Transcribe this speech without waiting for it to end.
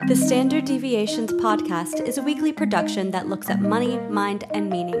The Standard Deviations podcast is a weekly production that looks at money, mind, and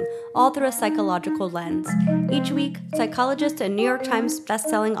meaning, all through a psychological lens. Each week, psychologist and New York Times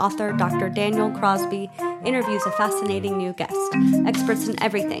bestselling author Dr. Daniel Crosby interviews a fascinating new guest, experts in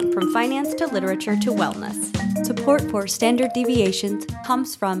everything from finance to literature to wellness. Support for Standard Deviations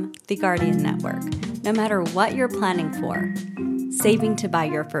comes from the Guardian Network. No matter what you're planning for, saving to buy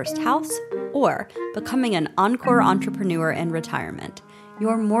your first house, or becoming an encore entrepreneur in retirement,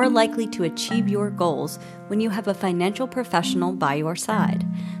 you're more likely to achieve your goals when you have a financial professional by your side.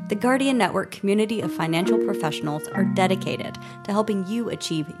 The Guardian Network community of financial professionals are dedicated to helping you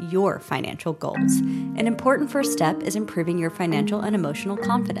achieve your financial goals. An important first step is improving your financial and emotional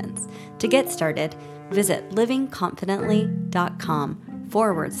confidence. To get started, visit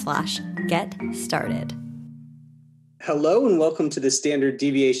livingconfidently.com/get started. Hello and welcome to the Standard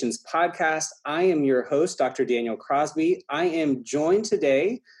Deviations podcast. I am your host, Dr. Daniel Crosby. I am joined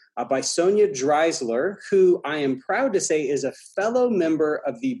today by Sonia Dreisler, who I am proud to say is a fellow member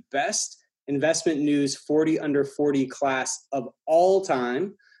of the best investment news 40 under 40 class of all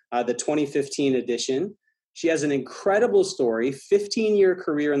time, the 2015 edition. She has an incredible story, 15-year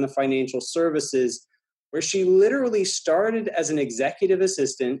career in the financial services, where she literally started as an executive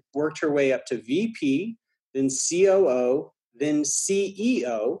assistant, worked her way up to VP, then COO, then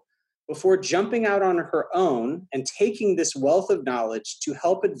CEO, before jumping out on her own and taking this wealth of knowledge to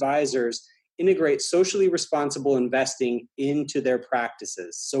help advisors integrate socially responsible investing into their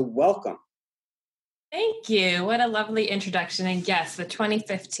practices. So welcome. Thank you. What a lovely introduction. And yes, the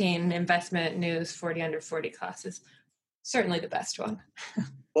 2015 Investment News 40 under 40 class is certainly the best one.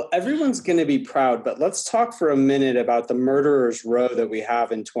 Well, everyone's going to be proud, but let's talk for a minute about the murderer's row that we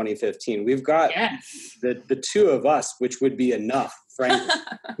have in 2015. We've got the two of us, which would be enough, frankly.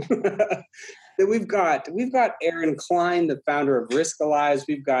 That we've got Aaron Klein, the founder of Riskalyze.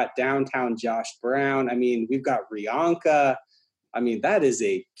 We've got downtown Josh Brown. I mean, we've got Rianka. I mean, that is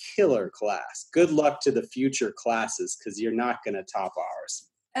a killer class. Good luck to the future classes because you're not going to top ours.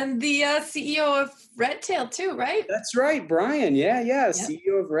 And the CEO of Redtail too, right? That's right, Brian. Yeah.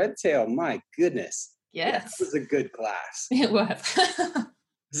 CEO of Redtail. My goodness. Yes. That was a good class. It was. It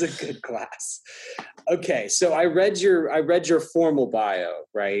was a good class. Okay, so I read your formal bio,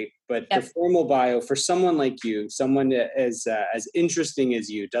 right? But the formal bio for someone like you, someone as interesting as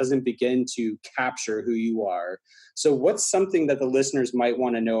you, doesn't begin to capture who you are. So what's something that the listeners might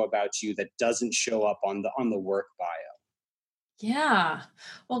want to know about you that doesn't show up on the work bio? Yeah.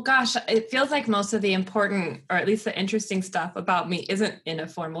 Well, gosh, it feels like most of the important, or at least the interesting stuff about me isn't in a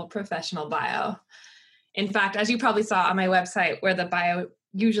formal professional bio. In fact, as you probably saw on my website where the bio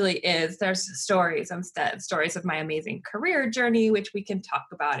usually is, there's stories instead, stories of my amazing career journey, which we can talk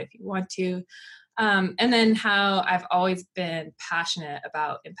about if you want to. And then how I've always been passionate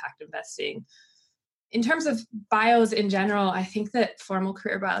about impact investing. In terms of bios in general, I think that formal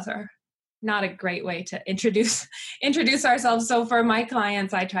career bios are not a great way to introduce ourselves. So for my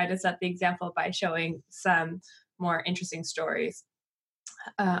clients, I try to set the example by showing some more interesting stories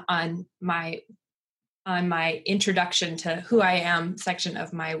on my introduction to who I am section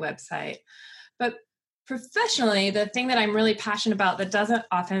of my website. But professionally, the thing that I'm really passionate about that doesn't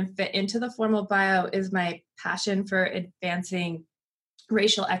often fit into the formal bio is my passion for advancing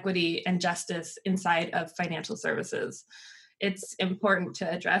racial equity and justice inside of financial services. It's important to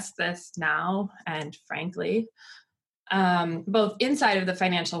address this now and frankly, both inside of the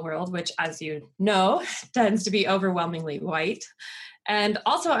financial world, which, as you know, tends to be overwhelmingly white. And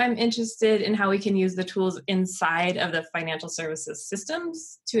also I'm interested in how we can use the tools inside of the financial services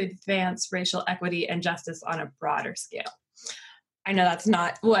systems to advance racial equity and justice on a broader scale. I know that's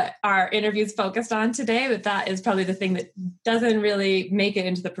not what our interview's focused on today, but that is probably the thing that doesn't really make it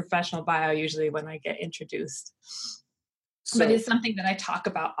into the professional bio usually when I get introduced. But it's something that I talk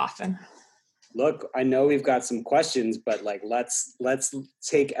about often. Look, I know we've got some questions, but let's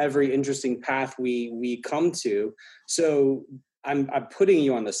take every interesting path we come to. So I'm putting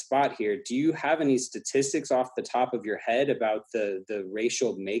you on the spot here. Do you have any statistics off the top of your head about the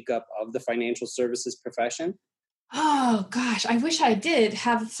racial makeup of the financial services profession? Oh gosh, I wish I did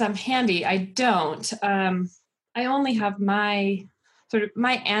have some handy. I don't. I only have my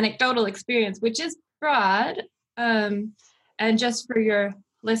anecdotal experience, which is broad. And just for your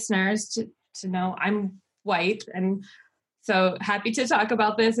listeners to know, I'm white, and so happy to talk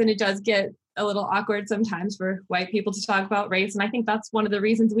about this. And it does get a little awkward sometimes for white people to talk about race. And I think that's one of the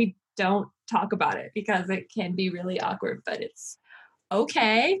reasons we don't talk about it, because it can be really awkward, but it's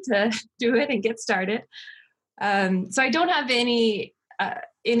okay to do it and get started. So I don't have any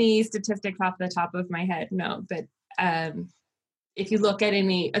statistics off the top of my head, no, but if you look at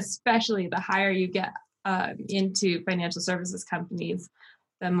any, especially the higher you get into financial services companies,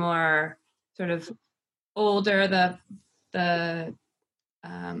 the more sort of older the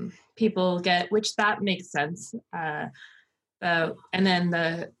people get, which that makes sense. And then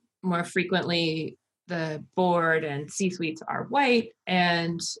the more frequently the board and C-suites are white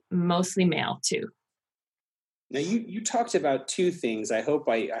and mostly male too. Now you talked about two things. I hope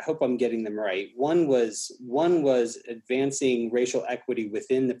I'm getting them right. One was advancing racial equity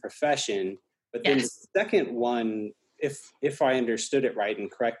within the profession, but then Yes. the second one, if I understood it right,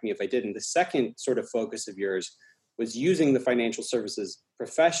 and correct me if I didn't, the second sort of focus of yours was using the financial services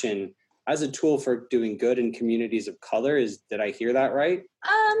profession as a tool for doing good in communities of color. Did I hear that right?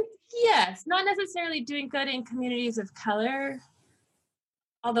 Yes, not necessarily doing good in communities of color,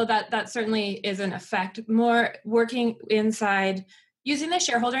 although that certainly is an effect. More working inside, using the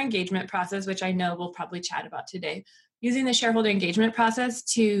shareholder engagement process, which I know we'll probably chat about today, using the shareholder engagement process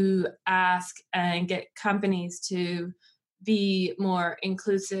to ask and get companies to be more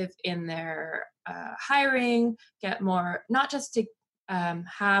inclusive in their hiring, get more, not just to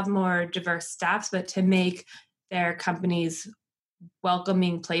have more diverse staffs, but to make their companies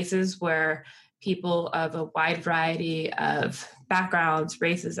welcoming places where people of a wide variety of backgrounds,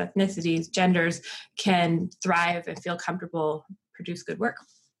 races, ethnicities, genders can thrive and feel comfortable, produce good work.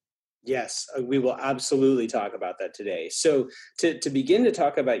 Yes, we will absolutely talk about that today. So to begin to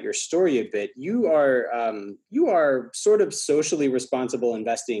talk about your story a bit, you are sort of socially responsible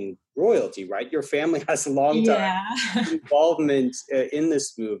investing royalty, right? Your family has a long time involvement in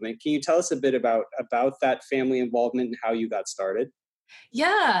this movement. Can you tell us a bit about that family involvement and how you got started?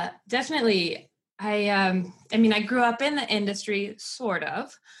 Yeah, definitely. I grew up in the industry, sort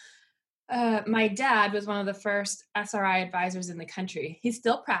of. My dad was one of the first SRI advisors in the country. He's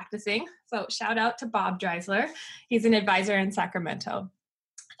still practicing, so shout out to Bob Dreisler. He's an advisor in Sacramento.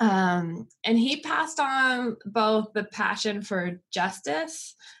 And he passed on both the passion for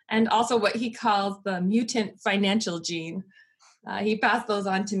justice and also what he calls the mutant financial gene. He passed those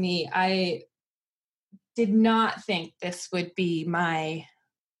on to me. I did not think this would be my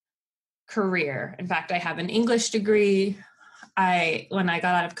career. In fact, I have an English degree. When I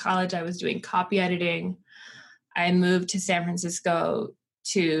got out of college, I was doing copy editing. I moved to San Francisco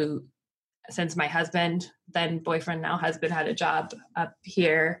since my husband, then boyfriend, now husband, had a job up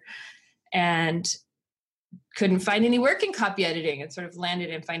here and couldn't find any work in copy editing and sort of landed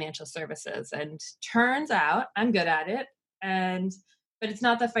in financial services. And turns out I'm good at it. But it's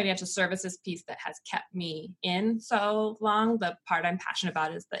not the financial services piece that has kept me in so long. The part I'm passionate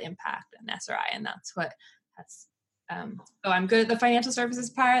about is the impact and SRI, and that's what has. So I'm good at the financial services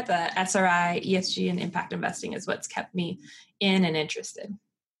part. The SRI, ESG, and impact investing is what's kept me in and interested.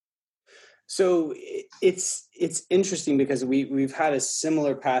 So it's interesting because we've had a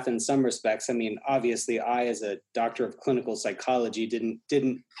similar path in some respects. I mean, obviously, I, as a doctor of clinical psychology,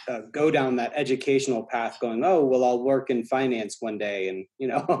 didn't go down that educational path, going, oh, well, I'll work in finance one day, and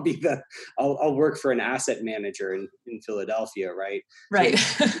I'll work for an asset manager in Philadelphia, right? Right.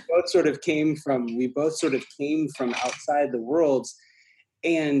 So we both sort of came from outside the worlds.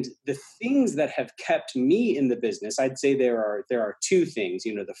 And the things that have kept me in the business, I'd say there are two things.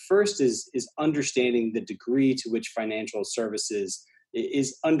 The first is understanding the degree to which financial services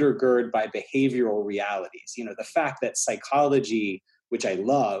is undergirded by behavioral realities. The fact that psychology, which I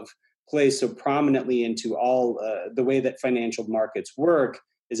love, plays so prominently into all the way that financial markets work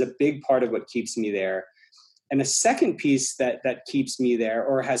is a big part of what keeps me there. And a second piece that keeps me there,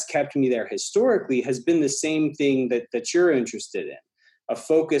 or has kept me there historically, has been the same thing that you're interested in. A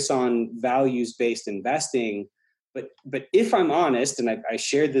focus on values-based investing. But if I'm honest, and I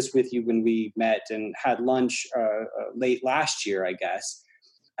shared this with you when we met and had lunch late last year, I guess,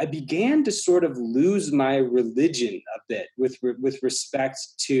 I began to sort of lose my religion a bit with respect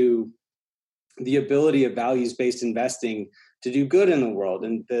to the ability of values-based investing to do good in the world.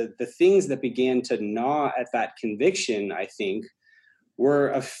 And the things that began to gnaw at that conviction, I think, were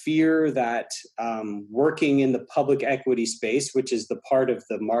a fear that working in the public equity space, which is the part of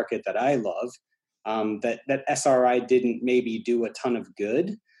the market that I love, that SRI didn't maybe do a ton of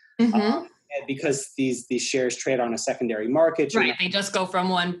good, because these shares trade on a secondary market. Right, they just go from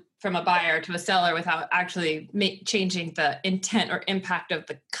a buyer to a seller without actually changing the intent or impact of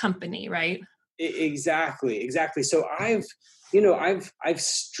the company, right? Exactly. So I've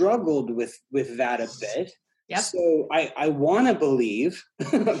struggled with that a bit. Yep. So I want to believe,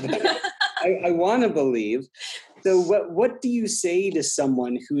 I want to believe. So what do you say to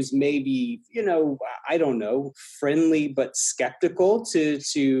someone who's maybe, I don't know, friendly but skeptical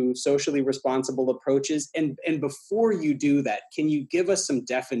to socially responsible approaches? And before you do that, can you give us some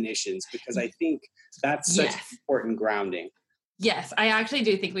definitions? Because I think that's such important grounding. Yes, I actually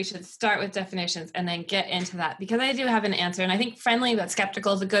do think we should start with definitions and then get into that, because I do have an answer. And I think friendly but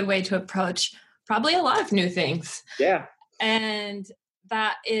skeptical is a good way to approach probably a lot of new things. Yeah. And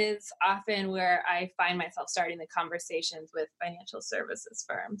that is often where I find myself starting the conversations with financial services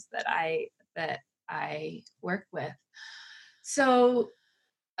firms that I work with. So,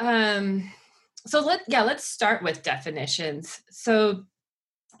 let's start with definitions. So,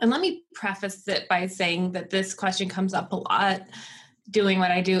 and let me preface it by saying that this question comes up a lot doing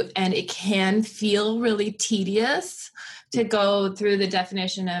what I do, and it can feel really tedious to go through the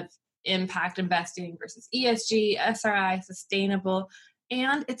definition of impact investing versus ESG, SRI, sustainable.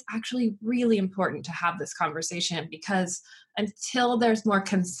 And it's actually really important to have this conversation, because until there's more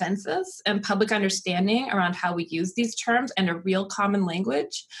consensus and public understanding around how we use these terms and a real common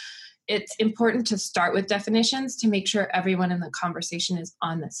language, it's important to start with definitions to make sure everyone in the conversation is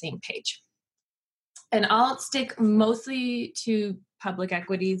on the same page. And I'll stick mostly to public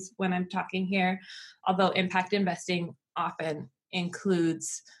equities when I'm talking here, although impact investing often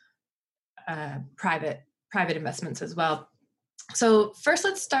includes private investments as well. So first,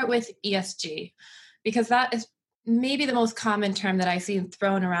 let's start with ESG, because that is maybe the most common term that I see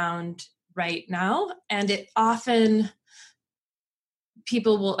thrown around right now. And it often,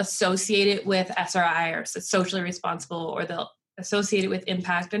 people will associate it with SRI or socially responsible, or they'll associate it with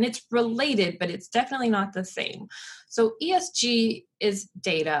impact. And it's related, but it's definitely not the same. So ESG is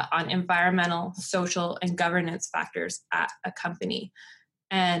data on environmental, social, and governance factors at a company.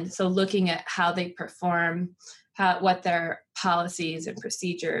 And so looking at how they perform, what their policies and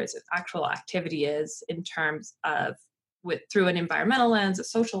procedures and actual activity is in terms of through an environmental lens, a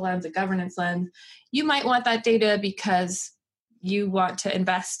social lens, a governance lens. You might want that data because you want to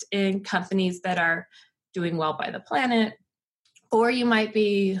invest in companies that are doing well by the planet, or you might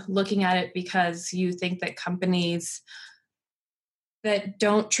be looking at it because you think that companies that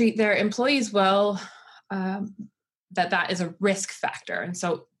don't treat their employees well, that is a risk factor. And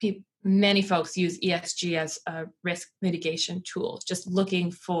so many folks use ESG as a risk mitigation tool, just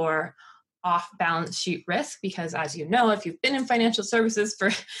looking for off-balance sheet risk, because as you know, if you've been in financial services for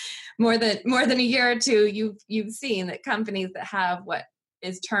more than a year or two, you've seen that companies that have what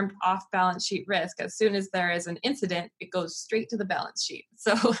is termed off-balance sheet risk, as soon as there is an incident, it goes straight to the balance sheet.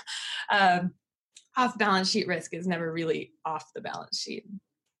 So off-balance sheet risk is never really off the balance sheet.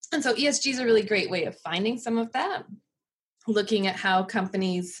 And so ESG is a really great way of finding some of that, looking at how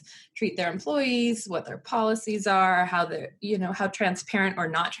companies treat their employees, what their policies are, how transparent or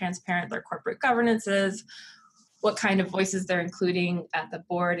not transparent their corporate governance is, what kind of voices they're including at the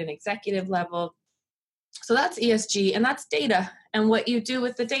board and executive level. So that's ESG, and that's data. And what you do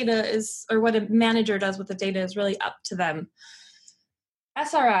with the data or what a manager does with the data is really up to them.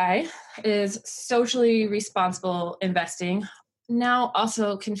 SRI is socially responsible investing. Now,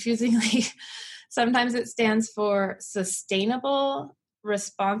 also confusingly, sometimes it stands for sustainable,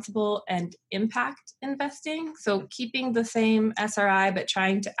 responsible, and impact investing. So keeping the same SRI, but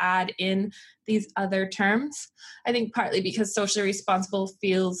trying to add in these other terms. I think partly because socially responsible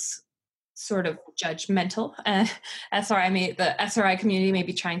feels sort of judgmental. The SRI community may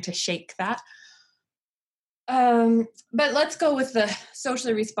be trying to shake that. But let's go with the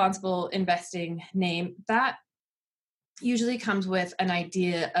socially responsible investing name. That usually comes with an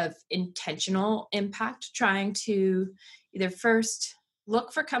idea of intentional impact, trying to either first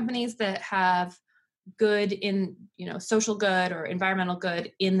look for companies that have good in, social good or environmental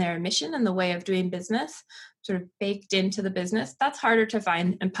good in their mission and the way of doing business, sort of baked into the business. That's harder to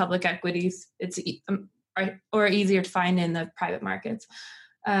find in public equities. It's or easier to find in the private markets.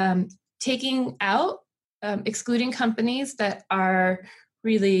 Taking out, excluding companies that are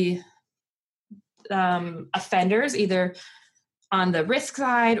really offenders, either on the risk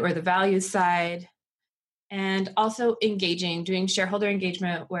side or the values side, and also doing shareholder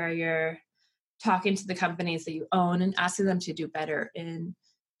engagement, where you're talking to the companies that you own and asking them to do better in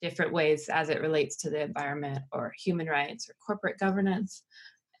different ways as it relates to the environment or human rights or corporate governance.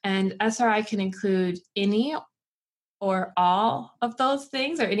 And SRI can include any or all of those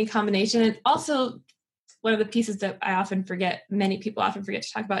things, or any combination. And also, one of the pieces that many people often forget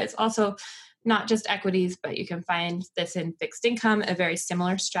to talk about, is also not just equities, but you can find this in fixed income, a very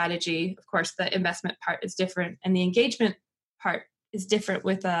similar strategy. Of course, the investment part is different, and the engagement part is different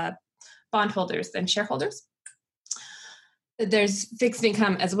with bondholders than shareholders. There's fixed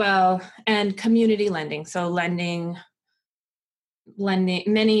income as well, and community lending. So lending,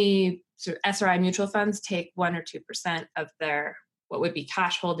 many sort of SRI mutual funds take 1 or 2% of their what would be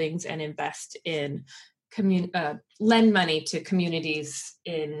cash holdings and invest in lend money to communities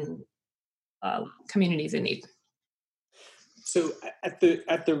in need. So at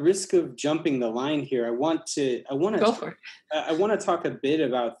the risk of jumping the line here, I want to talk a bit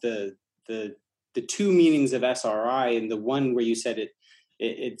about the two meanings of SRI, and the one where you said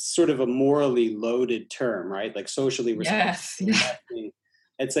it's sort of a morally loaded term, right? Like socially responsible investing.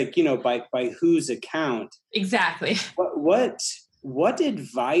 It's like, by whose account? Exactly. What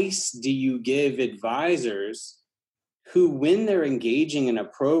advice do you give advisors who, when they're engaging in a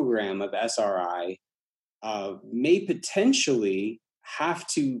program of SRI, may potentially have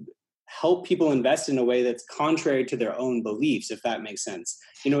to help people invest in a way that's contrary to their own beliefs, if that makes sense?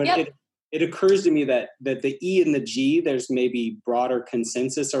 It occurs to me that the E and the G, there's maybe broader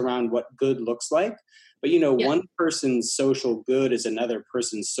consensus around what good looks like. But, one person's social good is another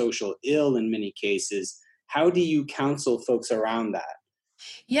person's social ill in many cases. How do you counsel folks around that?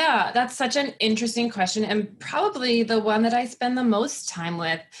 Yeah, that's such an interesting question, and probably the one that I spend the most time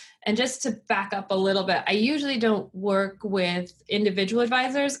with. And just to back up a little bit, I usually don't work with individual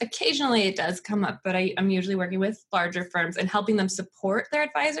advisors. Occasionally it does come up, but I'm usually working with larger firms and helping them support their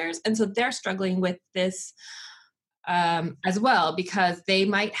advisors. And so they're struggling with this as well, because they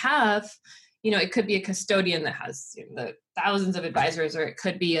might have, it could be a custodian that has the thousands of advisors, or it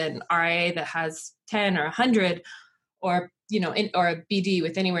could be an RIA that has 10 or 100, or, or a BD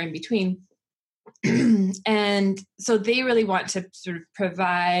with anywhere in between. And so they really want to sort of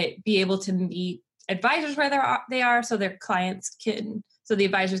be able to meet advisors where they are, so the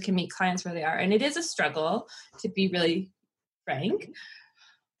advisors can meet clients where they are. And it is a struggle, to be really frank.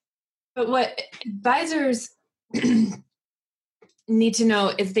 But what advisors need to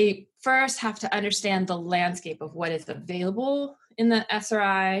know is they first have to understand the landscape of what is available in the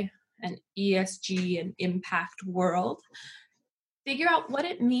SRI and ESG and impact world. Figure out what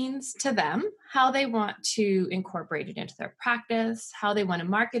it means to them, how they want to incorporate it into their practice, how they want to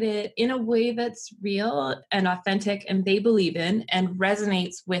market it in a way that's real and authentic and they believe in and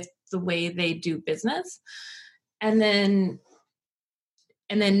resonates with the way they do business. And then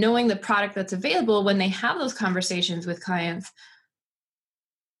knowing the product that's available, when they have those conversations with clients,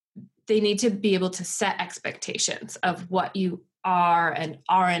 they need to be able to set expectations of what you are and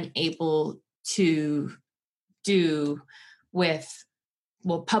aren't able to do with,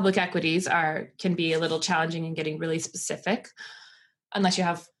 public equities can be a little challenging in getting really specific unless you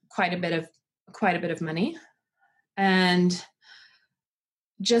have quite a bit of money. And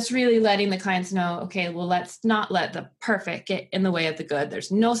just really letting the clients know, okay, well, let's not let the perfect get in the way of the good. There's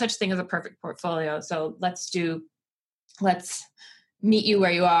no such thing as a perfect portfolio. So let's meet you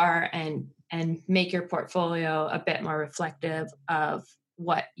where you are and make your portfolio a bit more reflective of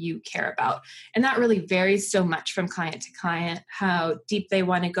what you care about. And that really varies so much from client to client, how deep they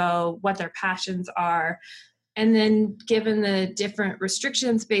want to go, what their passions are. And then given the different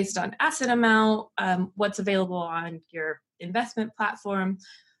restrictions based on asset amount, what's available on your investment platform,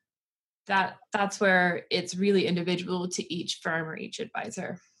 that's where it's really individual to each firm or each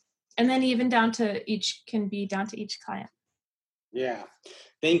advisor. And then even down to each client. Yeah.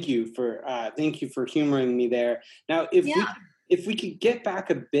 Thank you for humoring me there. Now, if we could get back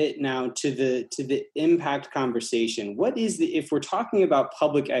a bit now to the impact conversation, if we're talking about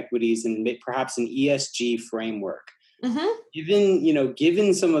public equities and perhaps an ESG framework,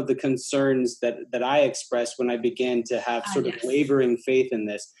 given some of the concerns that I expressed when I began to have sort of wavering faith in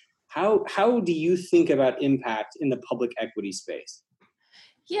this, how do you think about impact in the public equity space?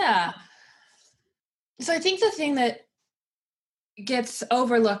 Yeah. So I think the thing that gets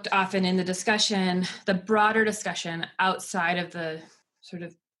overlooked often in the discussion, the broader discussion outside of the sort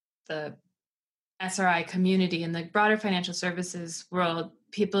of the SRI community and the broader financial services world,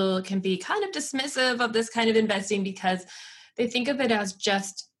 people can be kind of dismissive of this kind of investing because they think of it as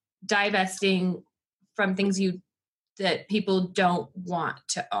just divesting from things that people don't want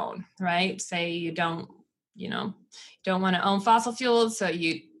to own, right? Say you don't want to own fossil fuels, so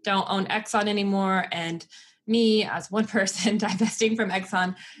you don't own Exxon anymore, and me as one person divesting from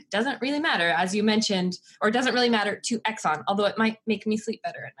Exxon doesn't really matter, as you mentioned, or doesn't really matter to Exxon, although it might make me sleep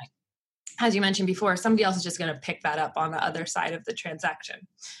better at night. As you mentioned before, somebody else is just going to pick that up on the other side of the transaction,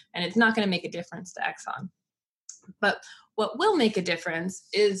 and it's not going to make a difference to Exxon. But what will make a difference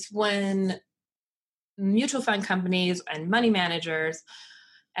is when mutual fund companies and money managers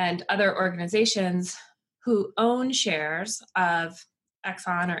and other organizations who own shares of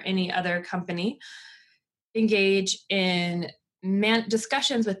Exxon or any other company engage in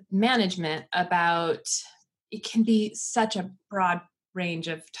discussions with management about, it can be such a broad range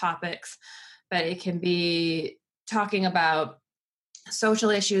of topics, but it can be talking about social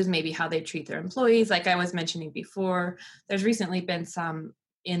issues, maybe how they treat their employees. Like I was mentioning before, there's recently been some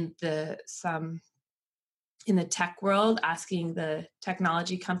in the tech world asking the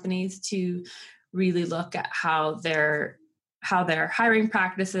technology companies to really look at how their hiring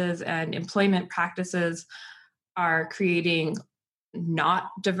practices and employment practices are creating not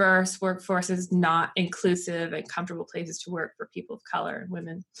diverse workforces, not inclusive and comfortable places to work for people of color and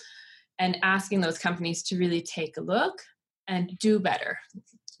women, and asking those companies to really take a look and do better.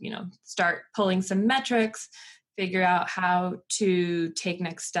 Start pulling some metrics, figure out how to take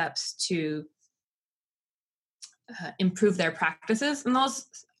next steps to improve their practices, and those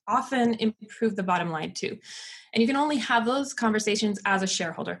often improve the bottom line too. And you can only have those conversations as a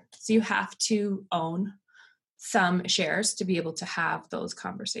shareholder. So you have to own some shares to be able to have those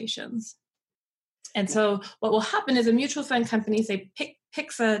conversations. And so what will happen is a mutual fund company, say,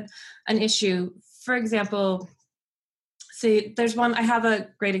 picks an issue. For example, say there's one, I have a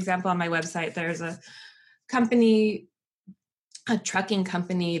great example on my website. There's a company, a trucking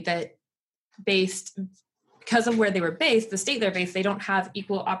company that because of where they were based, the state they're based, they don't have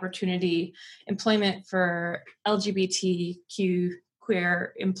equal opportunity employment for LGBTQ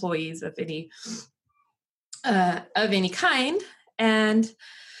queer employees of any kind. And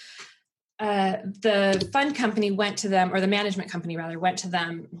the fund company went to them, or the management company rather, went to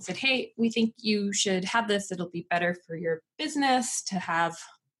them and said, hey, we think you should have this. It'll be better for your business to have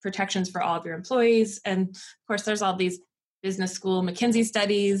protections for all of your employees. And of course, there's all these business school McKinsey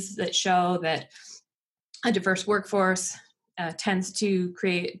studies that show that a diverse workforce tends to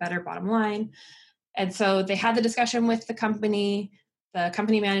create better bottom line. And so they had the discussion with the company. The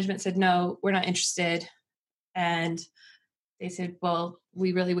company management said, no, we're not interested. And they said, well,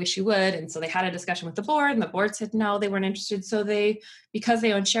 we really wish you would. And so they had a discussion with the board, and the board said, no, they weren't interested. So because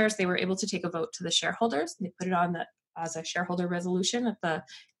they own shares, they were able to take a vote to the shareholders. They put it on as a shareholder resolution at the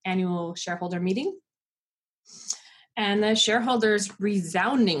annual shareholder meeting. And the shareholders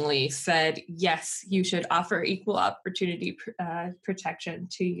resoundingly said, yes, you should offer equal opportunity protection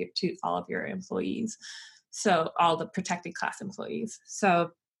to all of your employees. So all the protected class employees.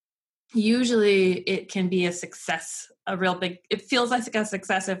 So usually it can be a success, it feels like a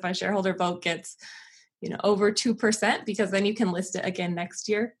success if a shareholder vote gets, over 2%, because then you can list it again next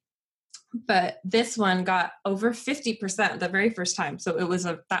year. But this one got over 50% the very first time. So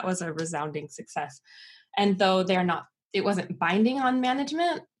that was a resounding success. And though it wasn't binding on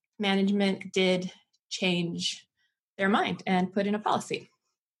management did change their mind and put in a policy.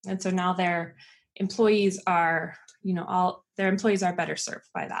 And so now their employees are, all their employees are better served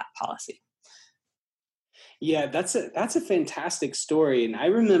by that policy. Yeah, that's a fantastic story. And I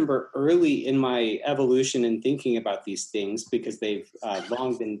remember early in my evolution in thinking about these things, because they've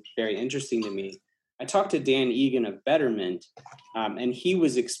long been very interesting to me. I talked to Dan Egan of Betterment, and he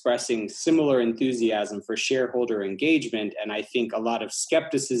was expressing similar enthusiasm for shareholder engagement, and I think a lot of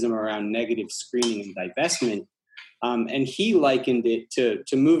skepticism around negative screening and divestment. And he likened it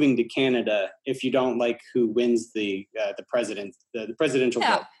to moving to Canada if you don't like who wins the presidential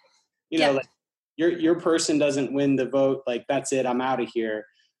vote. Like your person doesn't win the vote, like that's it, I'm out of here.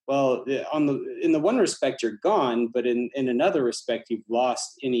 Well, in the one respect, you're gone, but in another respect, you've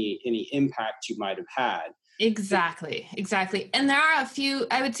lost any impact you might have had. Exactly. And there are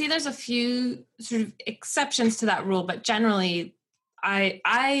I would say there's a few sort of exceptions to that rule, but generally,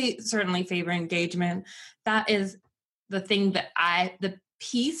 I certainly favor engagement. That is the thing the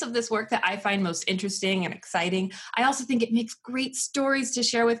piece of this work that I find most interesting and exciting. I also think it makes great stories to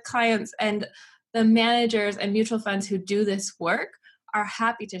share with clients, and the managers and mutual funds who do this work are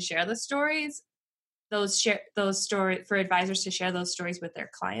happy to share the stories. Those stories for advisors to share those stories with their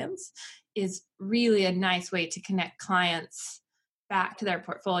clients is really a nice way to connect clients back to their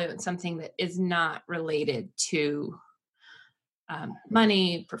portfolio and something that is not related to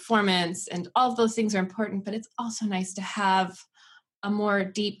money, performance, and all of those things are important, but it's also nice to have a more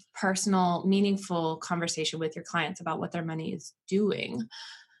deep, personal, meaningful conversation with your clients about what their money is doing.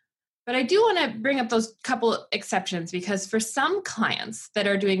 But I do want to bring up those couple exceptions, because for some clients that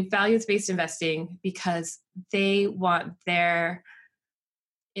are doing values-based investing because they want their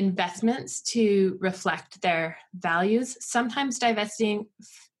investments to reflect their values, sometimes divesting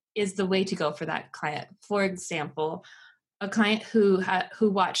is the way to go for that client. For example, a client who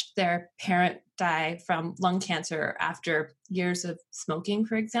watched their parent die from lung cancer after years of smoking,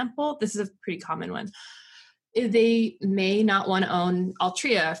 for example. This is a pretty common one. They may not want to own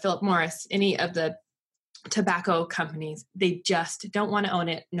Altria, Philip Morris, any of the tobacco companies, they just don't want to own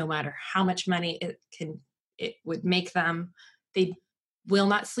it, no matter how much money it would make them. They will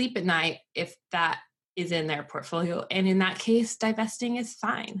not sleep at night if that is in their portfolio. And in that case, divesting is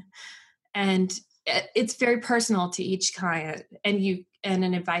fine. And it's very personal to each client, and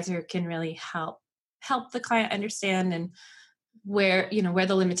an advisor can really help the client understand and where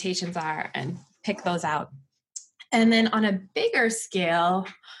the limitations are and pick those out. And then on a bigger scale,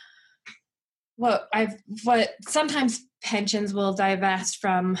 what sometimes pensions will divest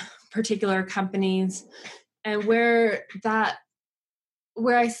from particular companies, and where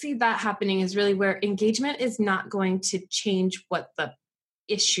I see that happening is really where engagement is not going to change what the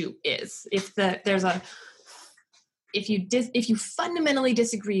issue is. If you fundamentally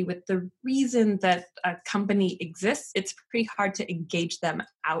disagree with the reason that a company exists, it's pretty hard to engage them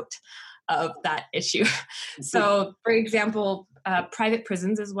out of that issue. So, for example, private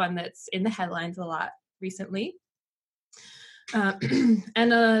prisons is one that's in the headlines a lot recently. And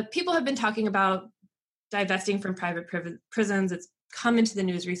people have been talking about divesting from private prisons. It's come into the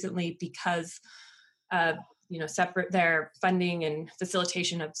news recently because their funding and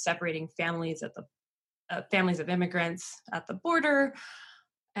facilitation of separating families families of immigrants at the border,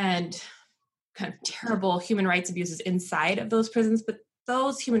 and kind of terrible human rights abuses inside of those prisons. But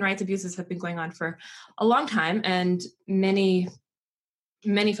those human rights abuses have been going on for a long time, and many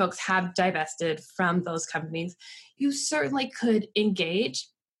folks have divested from those companies. You certainly could engage,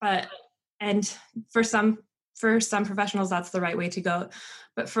 and for some professionals, that's the right way to go.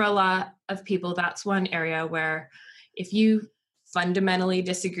 But for a lot of people, that's one area where if you fundamentally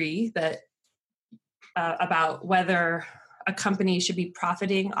disagree about whether a company should be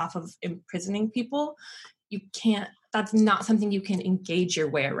profiting off of imprisoning people, that's not something you can engage your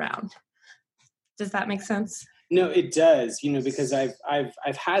way around. Does that make sense? No, it does, because I've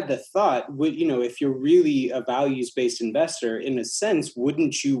had the thought, if you're really a values-based investor, in a sense,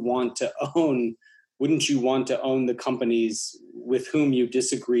 wouldn't you want to own the companies with whom you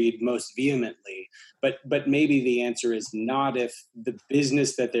disagreed most vehemently? But maybe the answer is not if the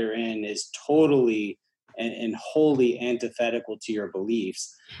business that they're in is totally and wholly antithetical to your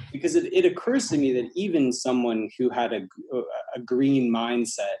beliefs. Because it occurs to me that even someone who had a green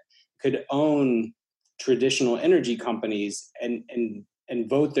mindset could own traditional energy companies and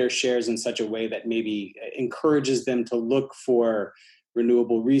vote their shares in such a way that maybe encourages them to look for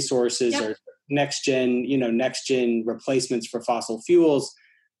renewable resources or next gen replacements for fossil fuels.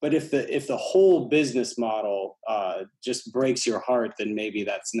 But if the whole business model just breaks your heart, then maybe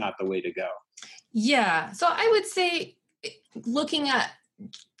that's not the way to go. Yeah. So I would say, looking at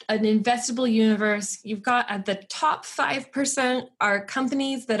an investable universe, you've got at the top 5% are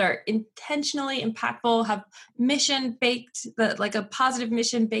companies that are intentionally impactful, have mission baked, like a positive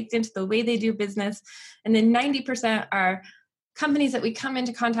mission baked into the way they do business. And then 90% are companies that we come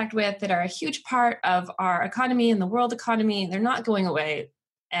into contact with that are a huge part of our economy and the world economy. They're not going away.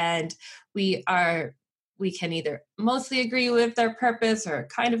 And we can either mostly agree with their purpose or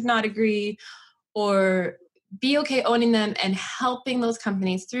kind of not agree, or be okay owning them and helping those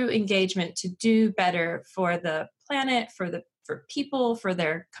companies through engagement to do better for the planet, for people, for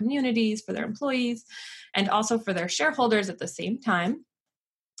their communities, for their employees, and also for their shareholders at the same time.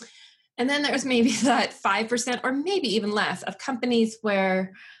 And then there's maybe that 5% or maybe even less of companies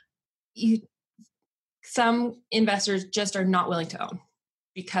where some investors just are not willing to own,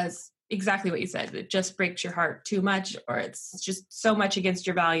 because exactly what you said, it just breaks your heart too much, or it's just so much against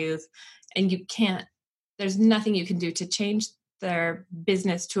your values, and there's nothing you can do to change their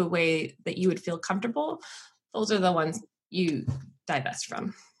business to a way that you would feel comfortable. Those are the ones you divest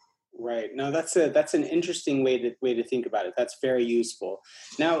from. Right. No, that's an interesting way to think about it. That's very useful.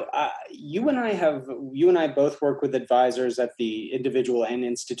 Now, you and I both work with advisors at the individual and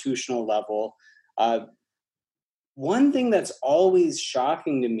institutional level. One thing that's always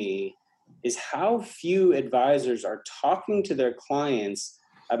shocking to me is how few advisors are talking to their clients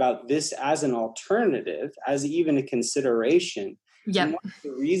about this as an alternative, as even a consideration. Yeah. One of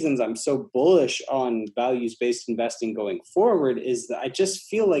the reasons I'm so bullish on values-based investing going forward is that I just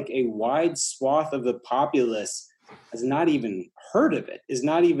feel like a wide swath of the populace has not even heard of it, is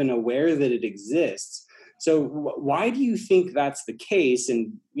not even aware that it exists. So why do you think that's the case?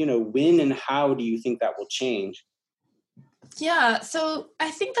 And, when and how do you think that will change? Yeah, so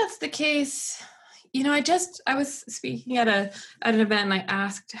I think that's the case. I was speaking at an event, and I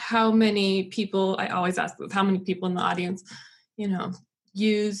asked how many people, I always ask this, how many people in the audience, do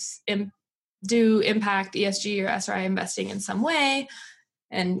impact ESG or SRI investing in some way,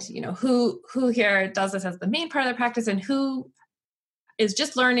 and who here does this as the main part of their practice, and who is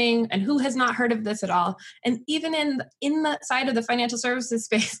just learning and who has not heard of this at all. And even in the side of the financial services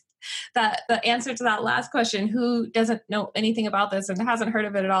space, that the answer to that last question, who doesn't know anything about this and hasn't heard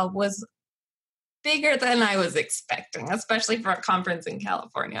of it at all, was bigger than I was expecting, especially for a conference in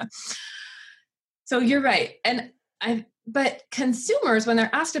California. So you're right. But consumers, when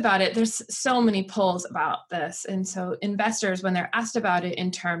they're asked about it, there's so many polls about this. And so investors, when they're asked about it in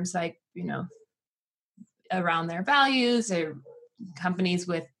terms like, around their values, or companies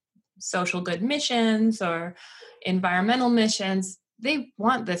with social good missions or environmental missions, they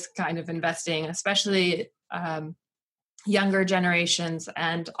want this kind of investing, especially younger generations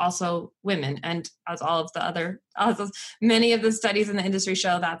and also women. And as many of the studies in the industry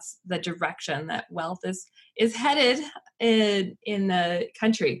show, that's the direction that wealth is headed in the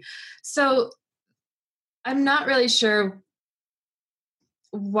country. So I'm not really sure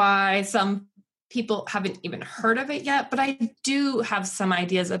why some people haven't even heard of it yet, but I do have some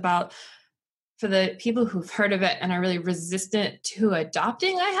ideas about, for the people who've heard of it and are really resistant to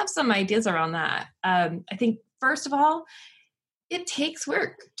adopting, I have some ideas around that. I think, first of all, it takes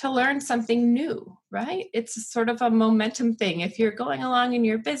work to learn something new, right? It's sort of a momentum thing. If you're going along in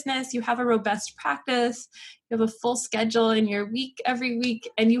your business, you have a robust practice, you have a full schedule in your week every week,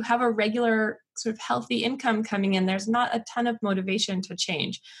 and you have a regular sort of healthy income coming in, there's not a ton of motivation to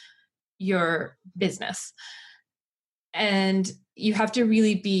change your business. And you have to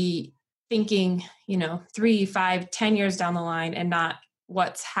really be thinking, 3, 5, 10 years down the line and not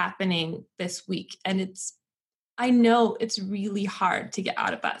what's happening this week. And I know it's really hard to get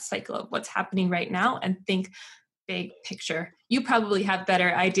out of that cycle of what's happening right now and think big picture. You probably have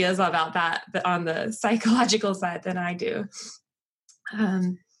better ideas about that on the psychological side than I do.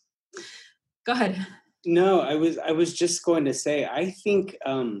 Go ahead. No, I was just going to say, I think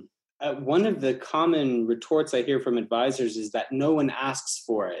one of the common retorts I hear from advisors is that no one asks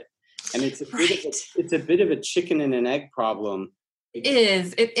for it. And it's a bit of a chicken and an egg problem. It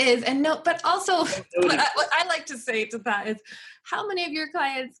is. And no, but also what I like to say to that is, how many of your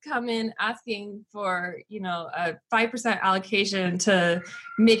clients come in asking for, a 5% allocation to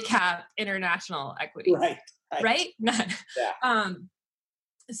mid-cap international equities? Right? None. Yeah.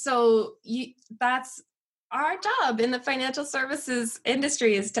 So that's our job in the financial services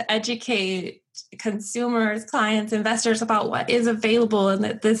industry, is to educate consumers, clients, investors about what is available and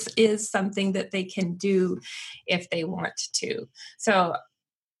that this is something that they can do if they want to. So,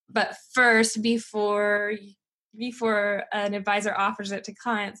 but first, before an advisor offers it to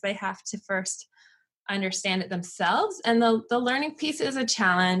clients, they have to first understand it themselves. And the learning piece is a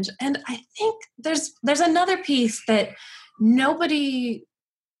challenge. And I think there's another piece that nobody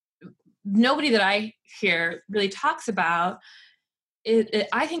that I hear really talks about,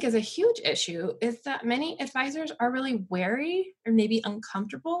 I think is a huge issue, is that many advisors are really wary or maybe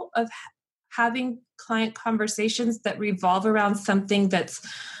uncomfortable of having client conversations that revolve around something that's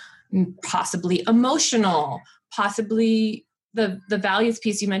possibly emotional, possibly the values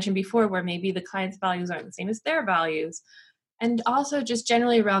piece you mentioned before, where maybe the client's values aren't the same as their values, and also just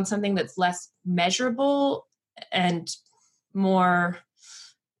generally around something that's less measurable and more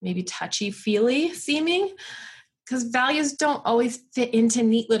maybe touchy-feely seeming, because values don't always fit into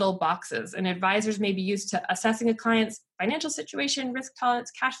neat little boxes. And advisors may be used to assessing a client's financial situation, risk tolerance,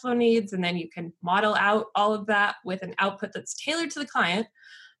 cash flow needs, and then you can model out all of that with an output that's tailored to the client,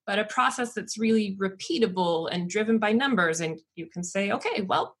 but a process that's really repeatable and driven by numbers. And you can say, okay,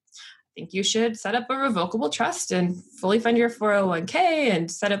 well, I think you should set up a revocable trust and fully fund your 401k and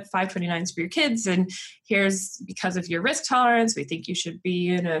set up 529s for your kids. And here's, because of your risk tolerance, we think you should be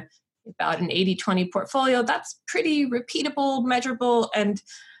in about an 80-20 portfolio. That's pretty repeatable, measurable. And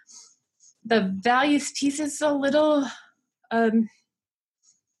the values piece is a little,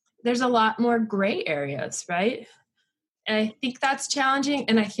 there's a lot more gray areas, right? And I think that's challenging.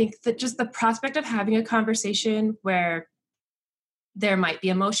 And I think that just the prospect of having a conversation where there might be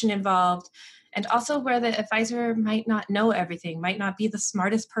emotion involved, and also where the advisor might not know everything, might not be the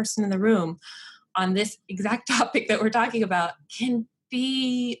smartest person in the room on this exact topic that we're talking about, can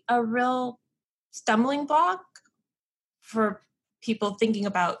be a real stumbling block for people thinking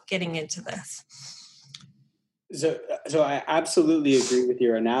about getting into this. So I absolutely agree with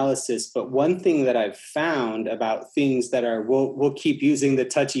your analysis, but one thing that I've found about things that are, we'll keep using the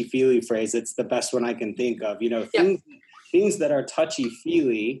touchy-feely phrase, it's the best one I can think of, things that are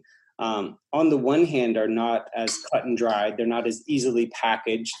touchy-feely, on the one hand, are not as cut and dried. They're not as easily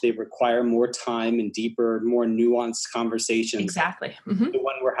packaged. They require more time and deeper, more nuanced conversations. Exactly. The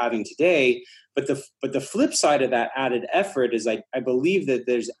one we're having today. But the flip side of that added effort is I believe that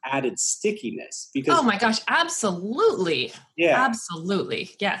there's added stickiness because. Oh my gosh, absolutely. Yeah.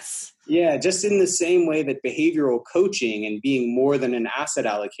 Absolutely. Yes. Yeah. Just in the same way that behavioral coaching and being more than an asset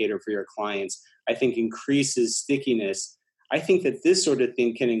allocator for your clients, I think increases stickiness. I think that this sort of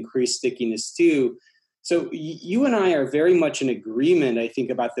thing can increase stickiness too. So you and I are very much in agreement, I think,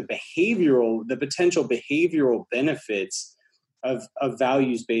 about the potential behavioral benefits of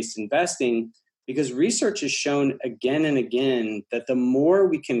values-based investing, because research has shown again and again that the more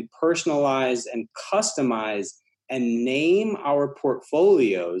we can personalize and customize and name our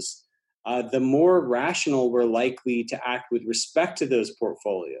portfolios, the more rational we're likely to act with respect to those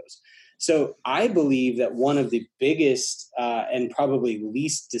portfolios. So I believe that one of the biggest and probably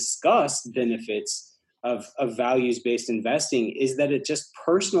least discussed benefits of values-based investing is that it just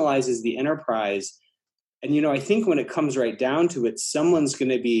personalizes the enterprise. And, I think when it comes right down to it, someone's going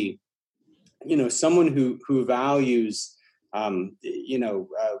to be, someone who values,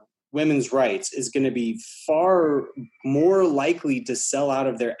 women's rights is going to be far more likely to sell out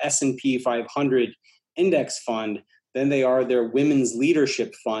of their S&P 500 index fund than they are their women's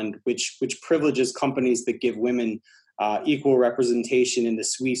leadership fund, which privileges companies that give women equal representation in the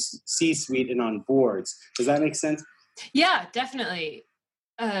C-suite and on boards. Does that make sense? Yeah, definitely.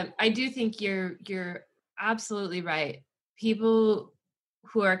 I do think you're absolutely right. People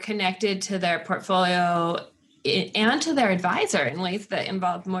who are connected to their portfolio and to their advisor in ways that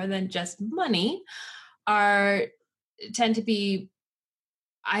involve more than just money tend to be,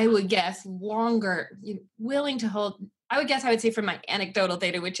 I would guess, longer, willing to hold. I would say from my anecdotal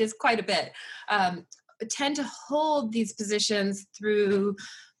data, which is quite a bit, tend to hold these positions through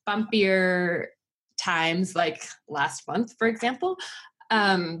bumpier times, like last month, for example,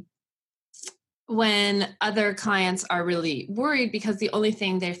 when other clients are really worried because the only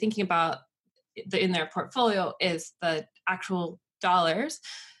thing they're thinking about in their portfolio is the actual dollars.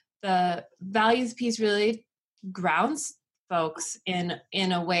 The values piece really grounds folks in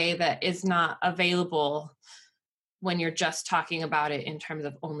a way that is not available when you're just talking about it in terms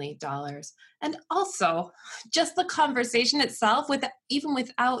of only dollars. And also just the conversation itself, even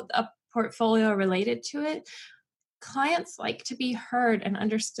without a portfolio related to it, clients like to be heard and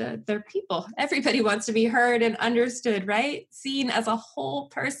understood. They're people. Everybody wants to be heard and understood, right? Seen as a whole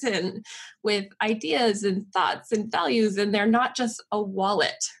person with ideas and thoughts and values, and they're not just a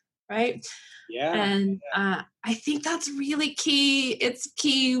wallet, right? Yeah. And I think that's really key. It's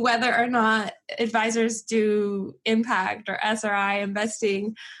key whether or not advisors do impact or SRI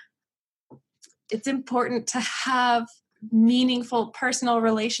investing. It's important to have meaningful personal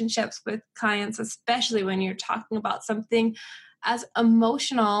relationships with clients, especially when you're talking about something as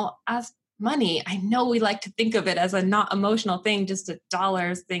emotional as money. I know we like to think of it as a not emotional thing, just a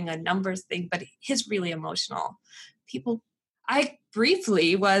dollars thing, a numbers thing, but it is really emotional. I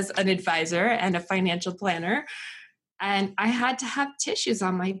briefly was an advisor and a financial planner, and I had to have tissues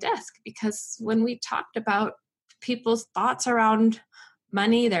on my desk because when we talked about people's thoughts around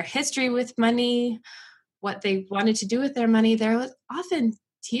money, their history with money, what they wanted to do with their money, there was often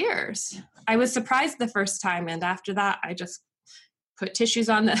tears. I was surprised the first time, and after that, I just put tissues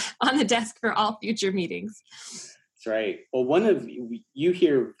on the desk for all future meetings. That's right. Well, you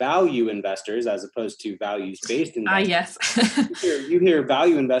hear value investors as opposed to values-based investors. Yes. you hear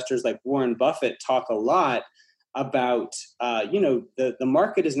value investors like Warren Buffett talk a lot about, the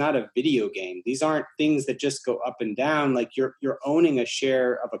market is not a video game. These aren't things that just go up and down. Like you're owning a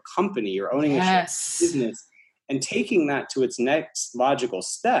share of a company, you're owning a share of a business, and taking that to its next logical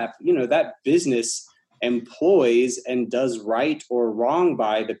step. That business employs and does right or wrong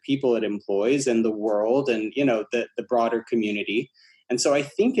by the people it employs and the world and, the broader community. And so I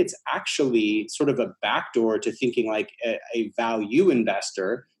think it's actually sort of a backdoor to thinking like a value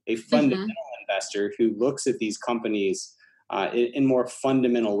investor, a fundamental investor who looks at these companies in more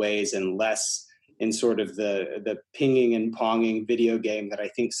fundamental ways and less in sort of the pinging and ponging video game that I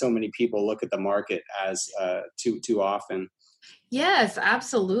think so many people look at the market as too often. Yes,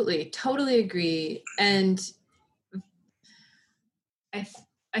 absolutely. Totally agree. And I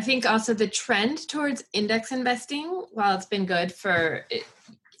think also the trend towards index investing, while it's been good for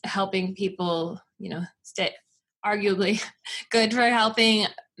helping people, stay, arguably good for helping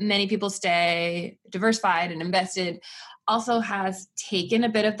many people stay diversified and invested, also has taken a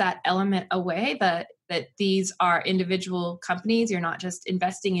bit of that element away that these are individual companies. You're not just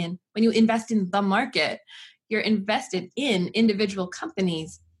investing in, when you invest in the market, you're invested in individual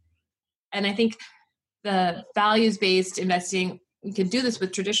companies And I think the values-based investing, you can do this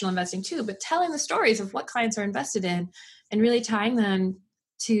with traditional investing too, but telling the stories of what clients are invested in and really tying them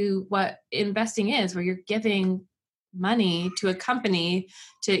to what investing is, where you're giving money to a company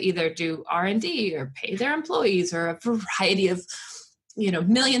to either do R&D or pay their employees or a variety of,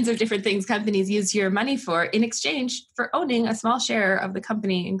 millions of different things companies use your money for in exchange for owning a small share of the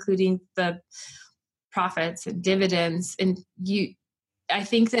company, including the profits and dividends. And I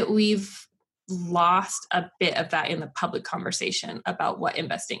think that we've lost a bit of that in the public conversation about what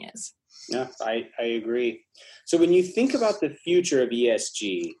investing is. Yeah, I agree. So when you think about the future of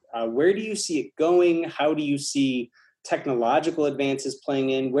ESG, where do you see it going? How do you see technological advances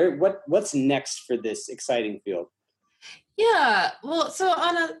playing in? What's next for this exciting field? Yeah, well, so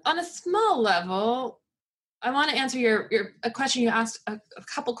on a small level, I want to answer a question you asked a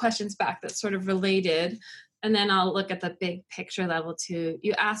couple questions back that's sort of related, and then I'll look at the big picture level too.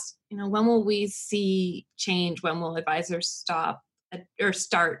 You asked, when will we see change? When will advisors start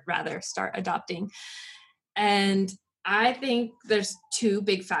adopting? And I think there's two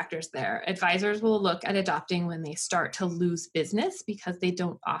big factors there. Advisors will look at adopting when they start to lose business because they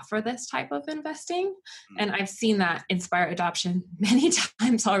don't offer this type of investing. And I've seen that inspire adoption many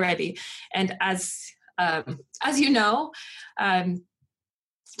times already. And as you know, as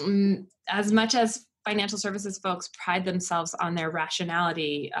much as financial services folks pride themselves on their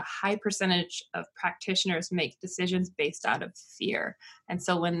rationality, a high percentage of practitioners make decisions based out of fear. And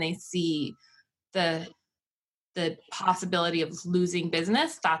so when they see the possibility of losing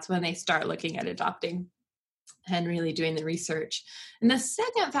business, that's when they start looking at adopting and really doing the research. And the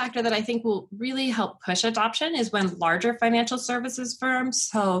second factor that I think will really help push adoption is when larger financial services firms,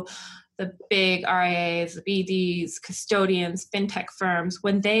 so the big RIAs, the BDs, custodians, fintech firms,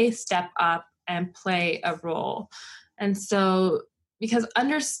 when they step up and play a role. And so, because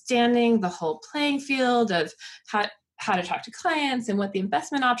understanding the whole playing field of how to talk to clients and what the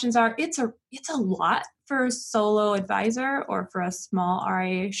investment options are, it's a lot for a solo advisor or for a small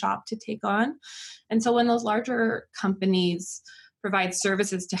RIA shop to take on. And so when those larger companies provide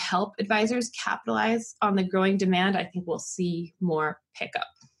services to help advisors capitalize on the growing demand, I think we'll see more pickup.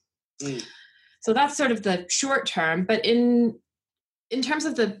 So that's sort of the short term. But in terms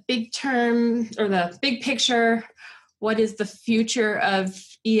of the big term or the big picture, what is the future of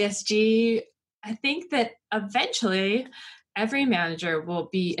ESG? I think that eventually every manager will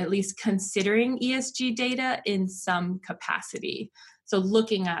be at least considering ESG data in some capacity. So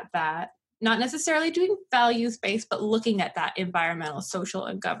looking at that, not necessarily doing values-based, but looking at that environmental, social,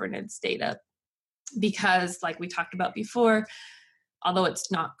 and governance data. Because like we talked about before, although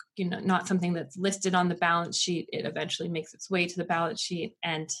it's not something that's listed on the balance sheet, it eventually makes its way to the balance sheet.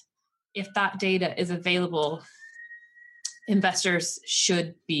 And if that data is available, investors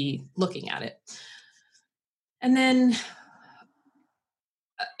should be looking at it. And then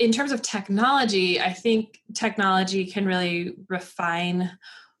in terms of technology, I think technology can really refine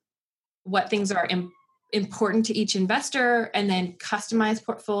what things are important to each investor and then customize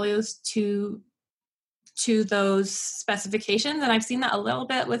portfolios to those specifications. And I've seen that a little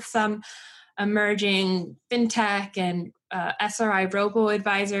bit with some emerging fintech and SRI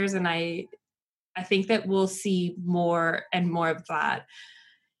robo-advisors. And I think that we'll see more and more of that.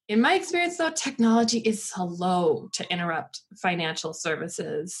 In my experience, though, technology is slow to interrupt financial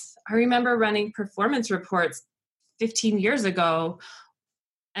services. I remember running performance reports 15 years ago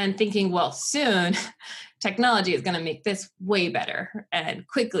and thinking, well, soon technology is going to make this way better and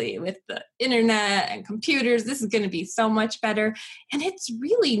quickly with the internet and computers. This is going to be so much better. And it's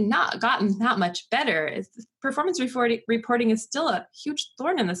really not gotten that much better. Performance reporting is still a huge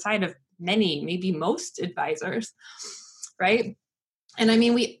thorn in the side of many, maybe most advisors, right? And I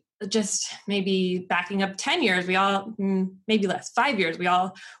mean, we just maybe backing up 10 years, we all, maybe less, 5 years, we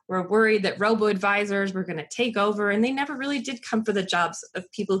all were worried that robo-advisors were going to take over, and they never really did come for the jobs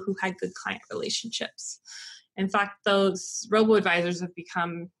of people who had good client relationships. In fact, those robo-advisors have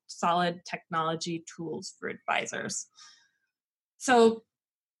become solid technology tools for advisors. So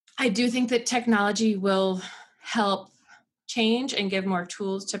I do think that technology will help change and give more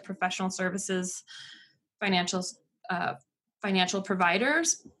tools to professional services, financial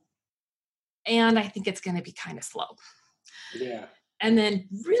providers. And I think it's going to be kind of slow. Yeah. And then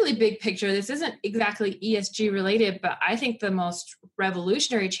really big picture, this isn't exactly ESG related, but I think the most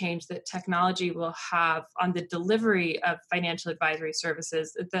revolutionary change that technology will have on the delivery of financial advisory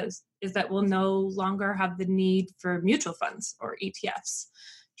services is that we'll no longer have the need for mutual funds or ETFs.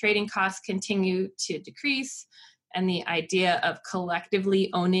 Trading costs continue to decrease, And the idea of collectively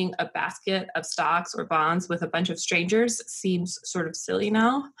owning a basket of stocks or bonds with a bunch of strangers seems sort of silly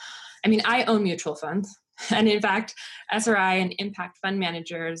now. I mean, I own mutual funds. And in fact, SRI and impact fund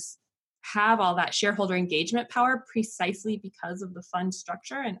managers have all that shareholder engagement power precisely because of the fund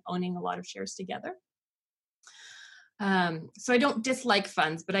structure and owning a lot of shares together. So I don't dislike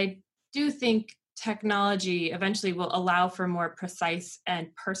funds, but I do think technology eventually will allow for more precise and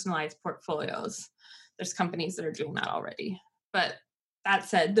personalized portfolios. There's companies that are doing that already. But that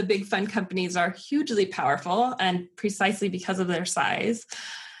said, the big fund companies are hugely powerful and precisely because of their size.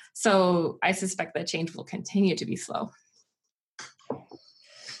 So I suspect that change will continue to be slow.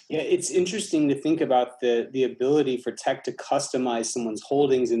 Yeah, it's interesting to think about the ability for tech to customize someone's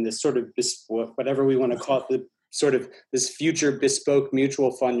holdings in this sort of bespoke, whatever we want to call it, the sort of this future bespoke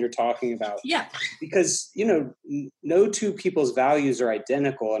mutual fund you're talking about. Yeah. Because, no two people's values are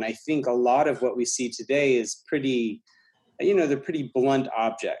identical. And I think a lot of what we see today is pretty, they're pretty blunt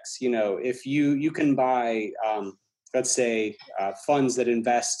objects. If you can buy, let's say, funds that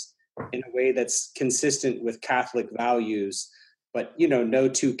invest in a way that's consistent with Catholic values, but no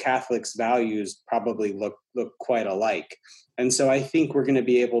two Catholics' values probably look quite alike. And so I think we're going to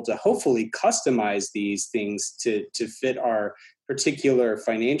be able to hopefully customize these things to fit our particular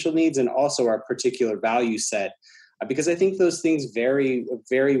financial needs and also our particular value set, because I think those things vary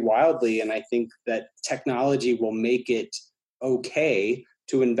very wildly. And I think that technology will make it okay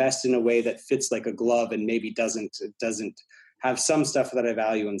to invest in a way that fits like a glove and maybe doesn't have some stuff that I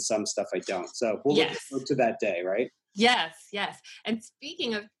value and some stuff I don't. So we'll look to that day, right? Yes. And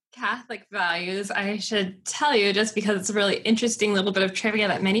speaking of Catholic values, I should tell you, just because it's a really interesting little bit of trivia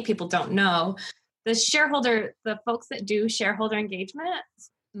that many people don't know, the folks that do shareholder engagement,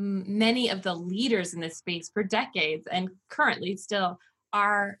 many of the leaders in this space for decades and currently still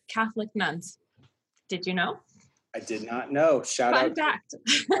are Catholic nuns. Did you know? I did not know. Shout out to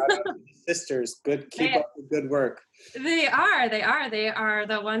the sisters. Keep up the good work. They are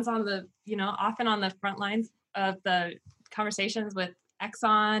the ones on the, often on the front lines of the conversations with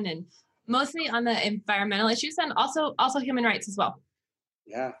Exxon and mostly on the environmental issues and also human rights as well.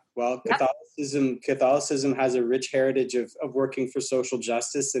 Yeah. Well, Catholicism has a rich heritage of working for social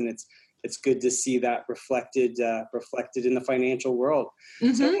justice, and it's good to see that reflected in the financial world.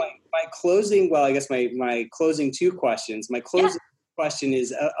 Mm-hmm. So my closing two questions. My closing question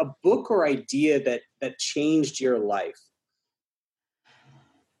is a book or idea that changed your life.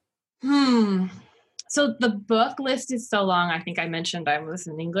 So the book list is so long. I think I mentioned I was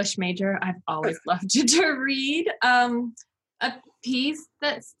an English major. I've always loved to read a piece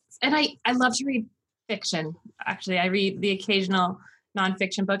and I love to read fiction. Actually, I read the occasional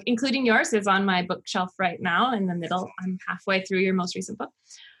nonfiction book, including yours is on my bookshelf right now in the middle. I'm halfway through your most recent book.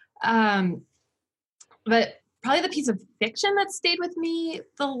 But probably the piece of fiction that stayed with me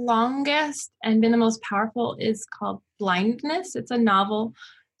the longest and been the most powerful is called Blindness. It's a novel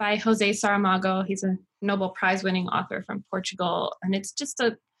by Jose Saramago. He's a Nobel Prize winning author from Portugal. And it's just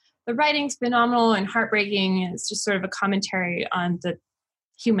the writing's phenomenal and heartbreaking. It's just sort of a commentary on the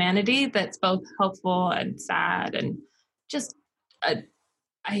humanity that's both hopeful and sad. And just, I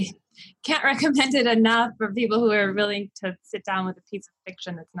can't recommend it enough for people who are willing to sit down with a piece of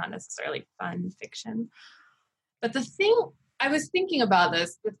fiction that's not necessarily fun fiction. But the thing, I was thinking about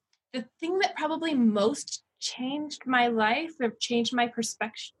this, the thing that probably most changed my life or changed my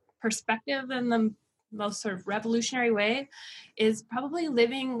perspective in the most sort of revolutionary way is probably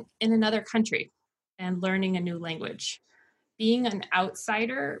living in another country and learning a new language. Being an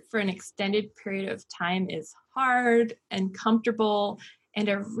outsider for an extended period of time is hard and comfortable and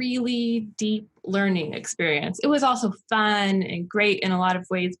a really deep learning experience. It was also fun and great in a lot of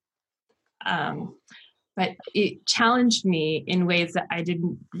ways, but it challenged me in ways that I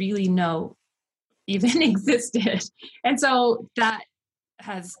didn't really know even existed. And so that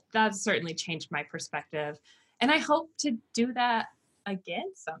has certainly changed my perspective. And I hope to do that again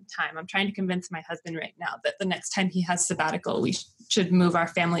sometime. I'm trying to convince my husband right now that the next time he has sabbatical, we should move our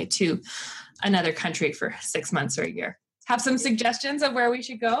family to another country for 6 months or a year. Have some suggestions of where we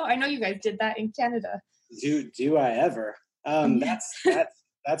should go? I know you guys did that in Canada. Do I ever?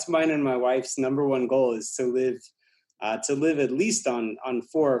 That's mine and my wife's number one goal is to live at least on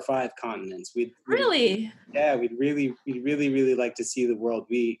 4 or 5 continents. Really? Yeah, we'd really like to see the world.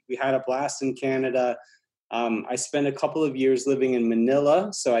 We had a blast in Canada. I spent a couple of years living in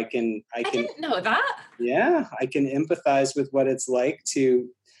Manila, so I didn't know that. Yeah, I can empathize with what it's like to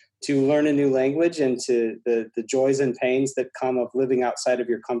learn a new language and to the joys and pains that come of living outside of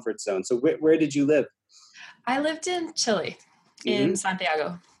your comfort zone. So where did you live? I lived in Chile, in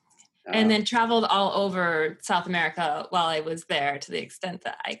Santiago. and then traveled all over South America while I was there to the extent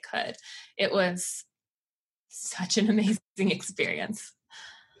that I could. It was such an amazing experience.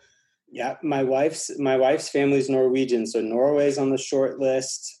 Yeah, my wife's family's Norwegian, so Norway's on the short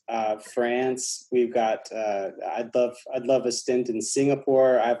list. France, we've got. I'd love a stint in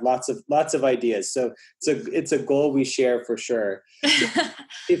Singapore. I have lots of ideas. So it's a goal we share for sure.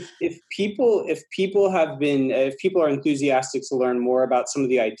 If people are enthusiastic to learn more about some of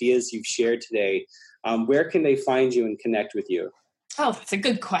the ideas you've shared today, where can they find you and connect with you? Oh, that's a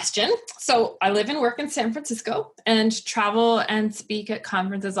good question. So I live and work in San Francisco and travel and speak at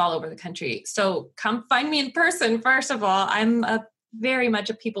conferences all over the country. So come find me in person. First of all, I'm very much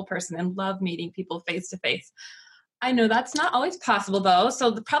a people person and love meeting people face to face. I know that's not always possible though.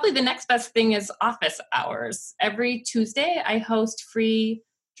 So probably the next best thing is office hours. Every Tuesday, I host free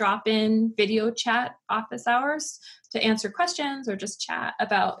drop-in video chat office hours to answer questions or just chat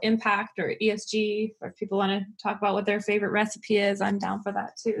about impact or ESG, or if people want to talk about what their favorite recipe is, I'm down for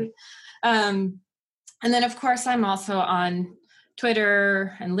that too. And then of course, I'm also on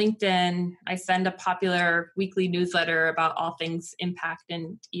Twitter and LinkedIn. I send a popular weekly newsletter about all things impact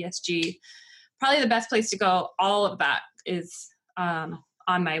and ESG. Probably the best place to go, all of that is on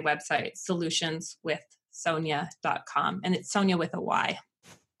my website, solutionswithsonia.com. And it's Sonia with a Y.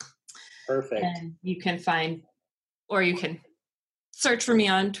 Perfect. And you can find, or you can search for me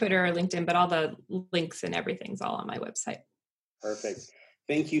on Twitter or LinkedIn, but all the links and everything's all on my website. Perfect.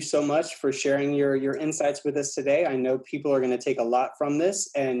 Thank you so much for sharing your insights with us today. I know people are going to take a lot from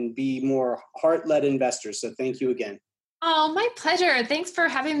this and be more heart-led investors. So thank you again. Oh, my pleasure. Thanks for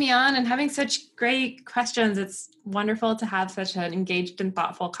having me on and having such great questions. It's wonderful to have such an engaged and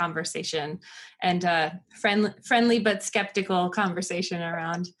thoughtful conversation and a friendly but skeptical conversation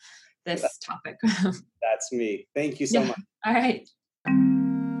around this topic. That's me. Thank you so much. All right.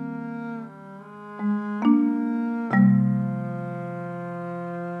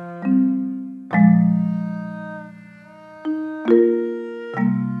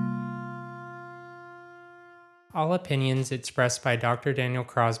 All opinions expressed by Dr. Daniel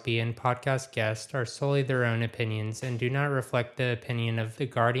Crosby and podcast guests are solely their own opinions and do not reflect the opinion of the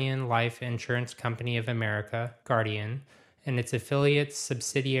Guardian Life Insurance Company of America, Guardian, and its affiliates,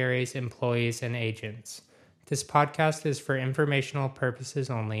 subsidiaries, employees, and agents. This podcast is for informational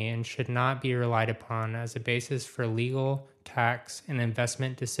purposes only and should not be relied upon as a basis for legal, tax, and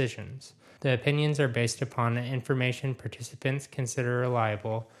investment decisions. The opinions are based upon information participants consider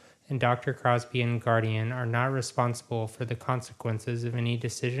reliable, and Dr. Crosby and Guardian are not responsible for the consequences of any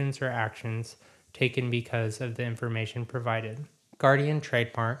decisions or actions taken because of the information provided. Guardian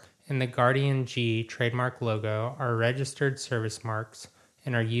trademark and the Guardian G trademark logo are registered service marks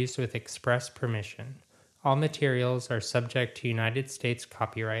and are used with express permission. All materials are subject to United States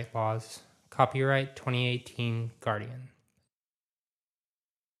copyright laws. Copyright 2018 Guardian.